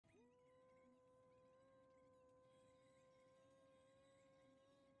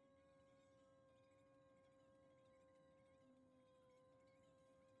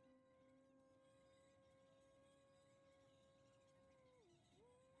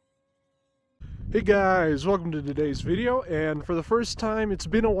Hey guys, welcome to today's video, and for the first time, it's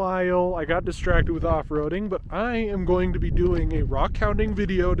been a while, I got distracted with off-roading, but I am going to be doing a rockhounding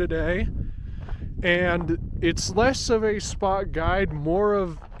video today, and it's less of a spot guide, more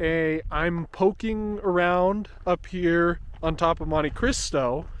of a I'm poking around up here on top of Monte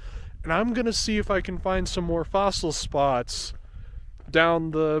Cristo, and I'm gonna see if I can find some more fossil spots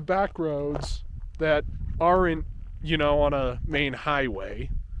down the back roads that aren't, on a main highway.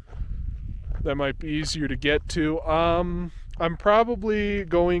 That might be easier to get to. I'm probably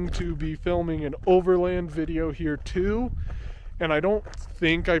going to be filming an overland video here too, and I don't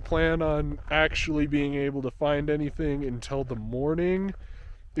think I plan on actually being able to find anything until the morning.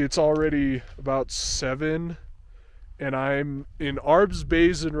 It's already about 7, and I'm in Arbs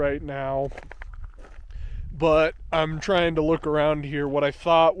Basin right now, but I'm trying to look around here. What I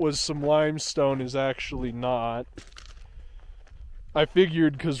thought was some limestone is actually not. I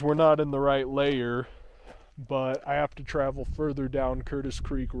figured because we're not in the right layer, but I have to travel further down Curtis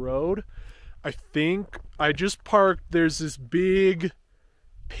Creek Road. I think I just parked, there's this big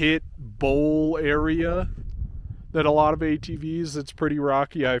pit bowl area that a lot of ATVs, it's pretty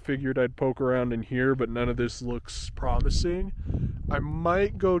rocky. I figured I'd poke around in here, but none of this looks promising. I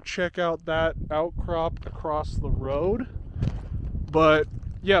might go check out that outcrop across the road, but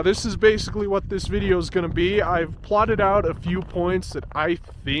yeah, this is basically what this video is going to be. I've plotted out a few points that I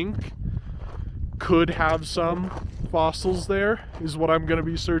think could have some fossils there, is what I'm going to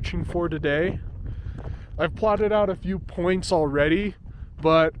be searching for today. I've plotted out a few points already,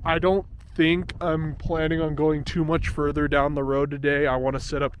 but I don't think I'm planning on going too much further down the road today. I want to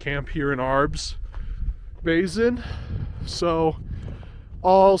set up camp here in Arbs Basin. So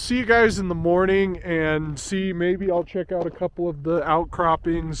I'll see you guys in the morning and see, maybe I'll check out a couple of the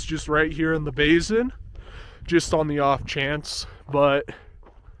outcroppings just right here in the basin, just on the off chance, but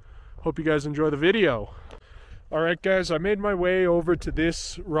hope you guys enjoy the video. Alright guys, I made my way over to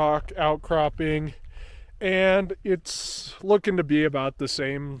this rock outcropping, and it's looking to be about the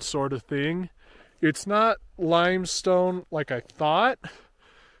same sort of thing. It's not limestone like I thought.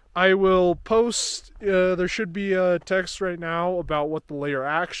 I will post, there should be a text right now about what the layer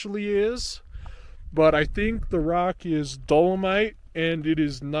actually is, but I think the rock is dolomite, and it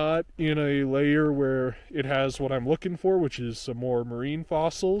is not in a layer where it has what I'm looking for, which is some more marine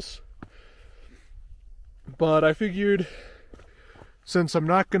fossils. But I figured, since I'm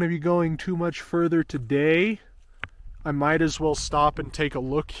not going to be going too much further today, I might as well stop and take a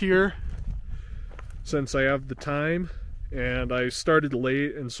look here, since I have the time. And I started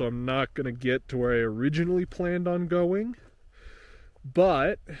late, and so I'm not going to get to where I originally planned on going.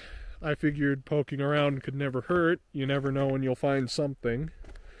 But I figured poking around could never hurt. You never know when you'll find something.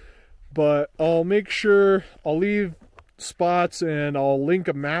 But I'll make sure, I'll leave spots, and I'll link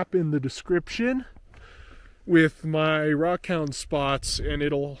a map in the description with my rockhound spots, and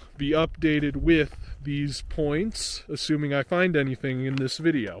it'll be updated with these points, assuming I find anything in this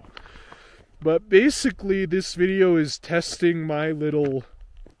video. But basically, this video is testing my little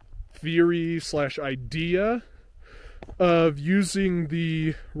theory / idea of using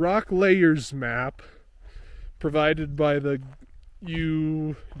the rock layers map provided by the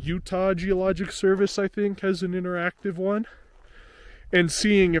Utah Geologic Service, I think, has an interactive one, and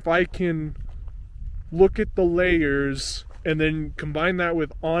seeing if I can look at the layers and then combine that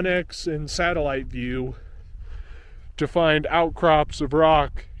with Onyx and satellite view to find outcrops of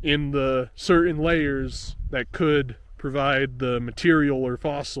rock in the certain layers that could provide the material or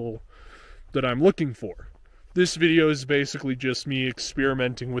fossil that I'm looking for. This video is basically just me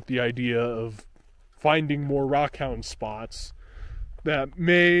experimenting with the idea of finding more rockhound spots that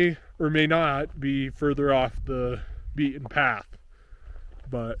may or may not be further off the beaten path.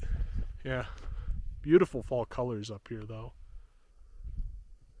 But yeah, beautiful fall colors up here though.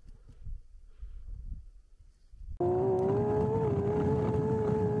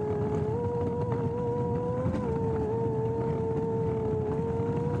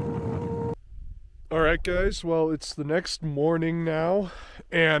 Alright guys, well, it's the next morning now,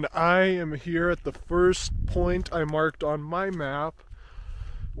 and I am here at the first point I marked on my map,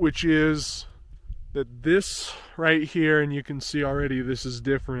 which is that this right here, and you can see already this is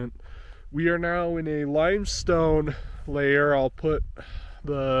different. We are now in a limestone layer. I'll put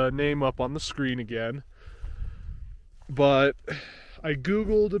the name up on the screen again. But I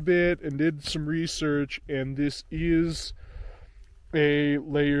googled a bit and did some research, and this is a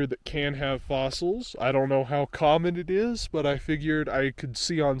layer that can have fossils. I don't know how common it is, but I figured I could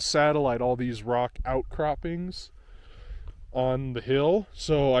see on satellite all these rock outcroppings on the hill.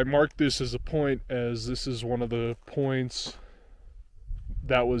 So I marked this as a point, as this is one of the points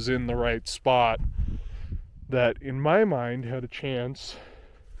that was in the right spot that, in my mind, had a chance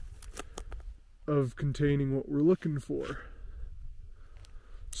of containing what we're looking for.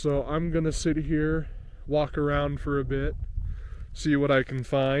 So I'm gonna sit here, walk around for a bit, see what I can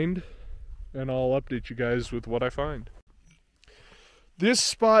find, and I'll update you guys with what I find. This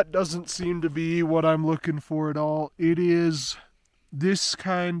spot doesn't seem to be what I'm looking for at all. It is this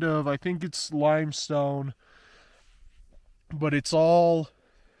kind of, I think it's limestone, but it's all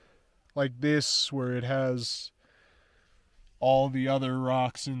like this, where it has all the other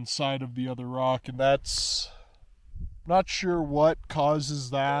rocks inside of the other rock, and that's not sure what causes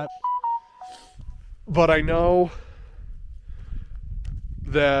that, but I know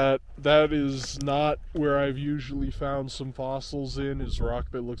that that is not where I've usually found some fossils in, is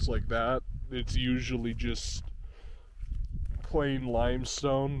rock that looks like that. It's usually just plain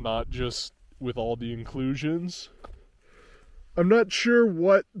limestone, not just with all the inclusions. I'm not sure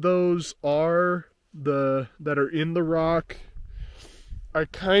what those are, that are in the rock. I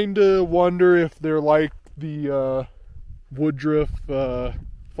kind of wonder if they're like the Woodruff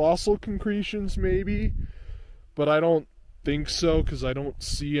fossil concretions maybe, but I don't think so because I don't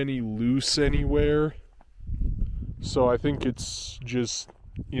see any loose anywhere. So I think it's just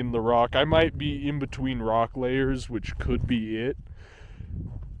in the rock. I might be in between rock layers, which could be it,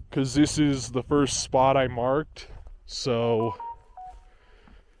 because this is the first spot I marked, so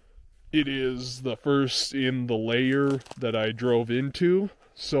it is the first in the layer that I drove into.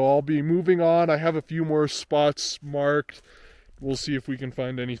 So I'll be moving on. I have a few more spots marked. We'll see if we can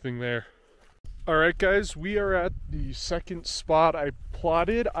find anything there. Alright guys, we are at the second spot I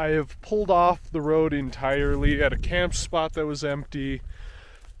plotted. I have pulled off the road entirely at a camp spot that was empty,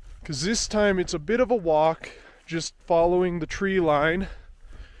 because this time it's a bit of a walk, just following the tree line.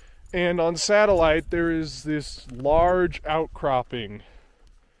 And on satellite there is this large outcropping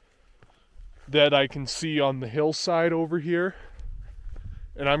that I can see on the hillside over here,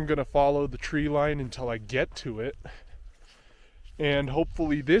 and I'm gonna follow the tree line until I get to it, and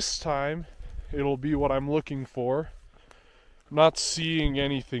hopefully this time it'll be what I'm looking for. I'm not seeing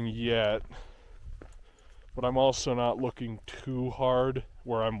anything yet, but I'm also not looking too hard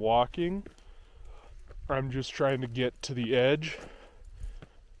where I'm walking. I'm just trying to get to the edge,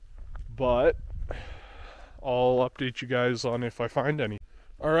 but I'll update you guys on if I find any.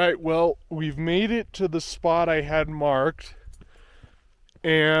 Alright, well, we've made it to the spot I had marked,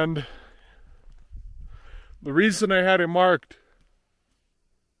 and the reason I had it marked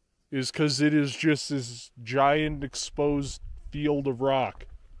is because it is just this giant exposed field of rock.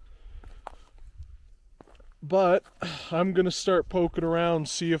 But I'm gonna start poking around,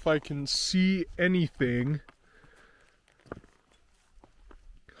 see if I can see anything.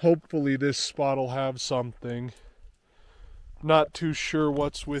 Hopefully this spot will have something. Not too sure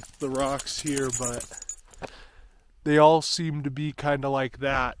what's with the rocks here, but they all seem to be kind of like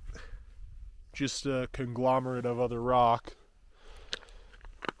that. Just a conglomerate of other rock.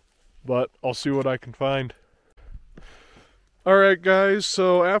 But I'll see what I can find. Alright guys,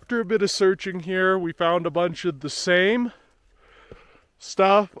 so after a bit of searching here, we found a bunch of the same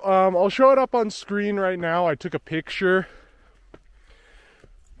stuff. I'll show it up on screen right now. I took a picture.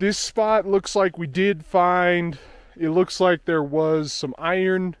 This spot looks like we did find, it looks like there was some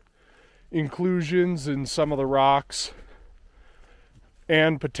iron inclusions in some of the rocks,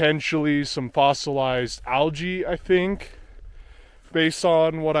 and potentially some fossilized algae, I think, based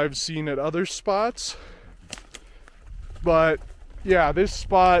on what I've seen at other spots. But yeah, this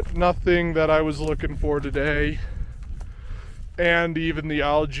spot, nothing that I was looking for today. And even the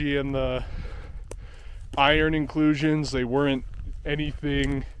algae and the iron inclusions, they weren't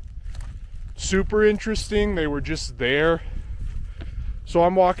anything super interesting. They were just there. So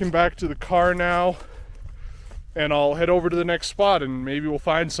I'm walking back to the car now, and I'll head over to the next spot and maybe we'll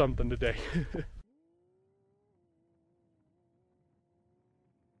find something today.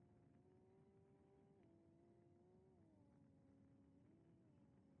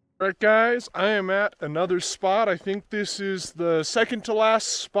 Alright guys, I am at another spot. I think this is the second to last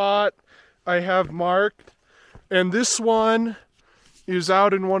spot I have marked. And this one is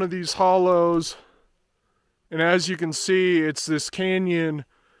out in one of these hollows. And as you can see, it's this canyon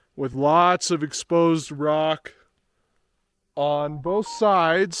with lots of exposed rock on both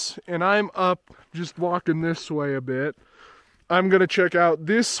sides. And I'm up, just walking this way a bit. I'm going to check out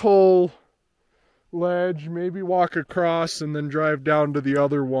this whole ledge, maybe walk across and then drive down to the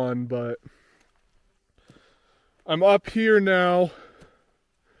other one, but I'm up here now.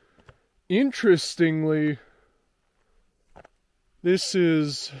 Interestingly, this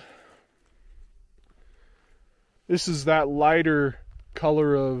is that lighter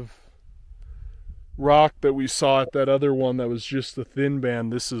color of rock that we saw at that other one that was just the thin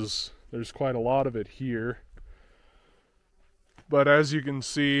band. There's quite a lot of it here. But as you can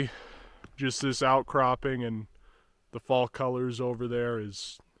see, just this outcropping and the fall colors over there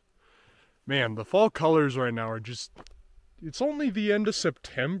is, man, the fall colors right now are just, it's only the end of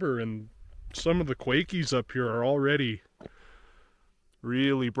September and some of the quakies up here are already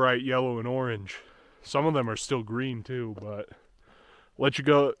really bright yellow and orange. Some of them are still green too, but let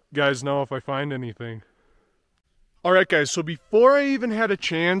you guys know if I find anything. Alright guys, so before I even had a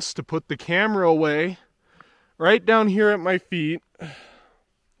chance to put the camera away, right down here at my feet,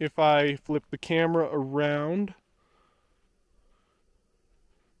 if I flip the camera around,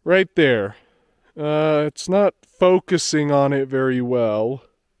 right there, it's not focusing on it very well.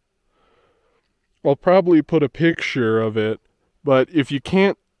 I'll probably put a picture of it, but if you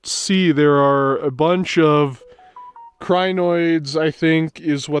can't see, there are a bunch of crinoids, I think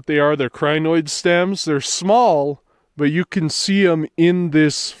is what they are. They're crinoid stems. They're small, but you can see them in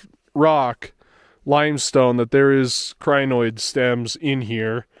this rock, limestone, that there is crinoid stems in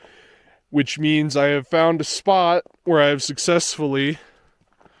here, which means I have found a spot where I have successfully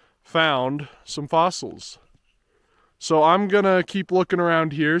found some fossils. So I'm gonna keep looking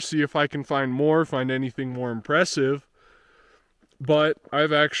around here, see if I can find anything more impressive. But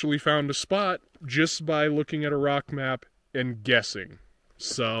I've actually found a spot just by looking at a rock map and guessing.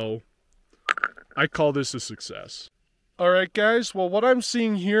 So I call this a success. Alright guys, well what I'm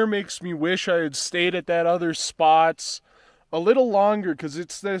seeing here makes me wish I had stayed at that other spots a little longer, because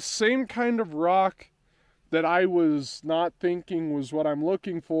it's the same kind of rock that I was not thinking was what I'm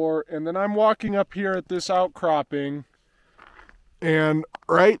looking for. And then I'm walking up here at this outcropping, and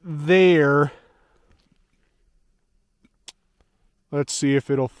right there, let's see if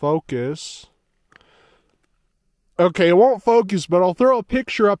it'll focus. Okay, it won't focus, but I'll throw a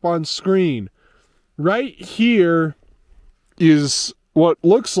picture up on screen. Right here is what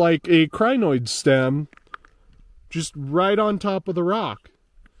looks like a crinoid stem, just right on top of the rock.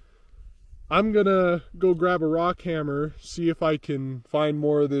 I'm gonna go grab a rock hammer, see if I can find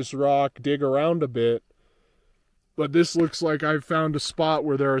more of this rock, dig around a bit. But this looks like I've found a spot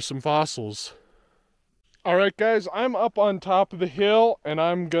where there are some fossils. Alright guys, I'm up on top of the hill and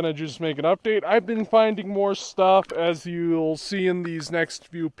I'm gonna just make an update. I've been finding more stuff, as you'll see in these next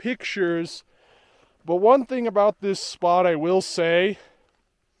few pictures. But one thing about this spot I will say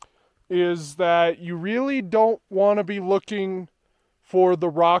is that you really don't want to be looking for the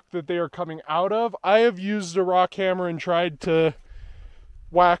rock that they are coming out of. I have used a rock hammer and tried to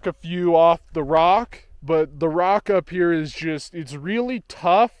whack a few off the rock, but the rock up here is just, it's really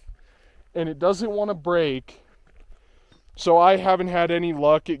tough and it doesn't want to break. So I haven't had any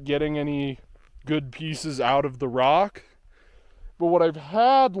luck at getting any good pieces out of the rock. But what I've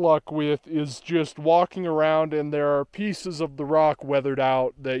had luck with is just walking around and there are pieces of the rock weathered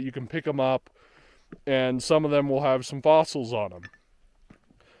out that you can pick them up, and some of them will have some fossils on them.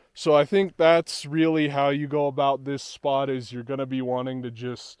 So I think that's really how you go about this spot, is you're going to be wanting to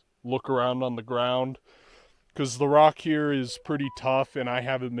just look around on the ground, because the rock here is pretty tough and I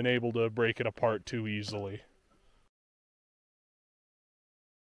haven't been able to break it apart too easily.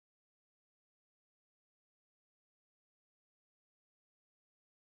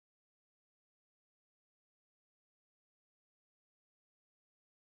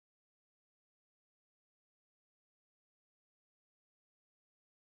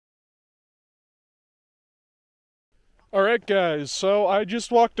 Alright guys, so I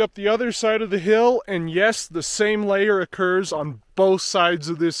just walked up the other side of the hill, and yes, the same layer occurs on both sides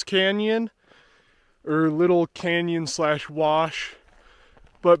of this canyon, or little canyon slash wash.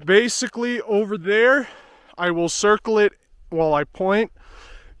 But basically over there, I will circle it while I point.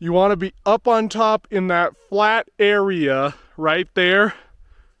 You want to be up on top in that flat area right there,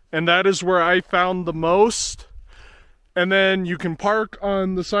 and that is where I found the most. And then you can park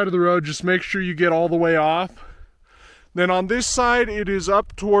on the side of the road, just make sure you get all the way off. Then on this side, it is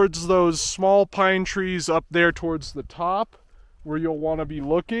up towards those small pine trees up there towards the top, where you'll want to be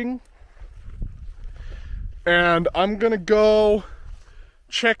looking. And I'm gonna go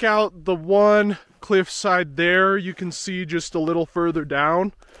check out the one cliffside there. You can see just a little further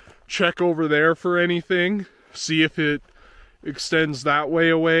down. Check over there for anything. See if it extends that way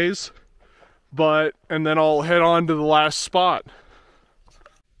a ways. And then I'll head on to the last spot.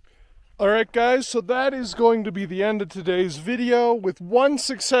 Alright guys, so that is going to be the end of today's video with one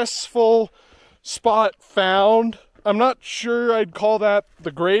successful spot found. I'm not sure I'd call that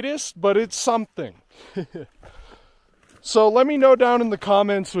the greatest, but it's something. So let me know down in the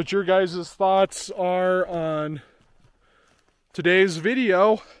comments what your guys' thoughts are on today's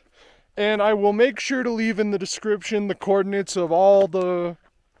video, and I will make sure to leave in the description the coordinates of all the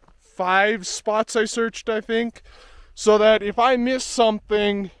 5 spots I searched, I think, so that if I miss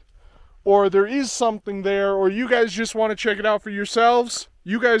something or there is something there, or you guys just want to check it out for yourselves,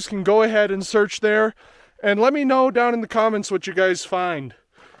 you guys can go ahead and search there and let me know down in the comments what you guys find.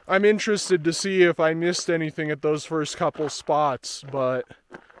 I'm interested to see if I missed anything at those first couple spots, but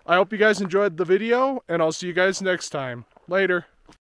I hope you guys enjoyed the video, and I'll see you guys next time. Later.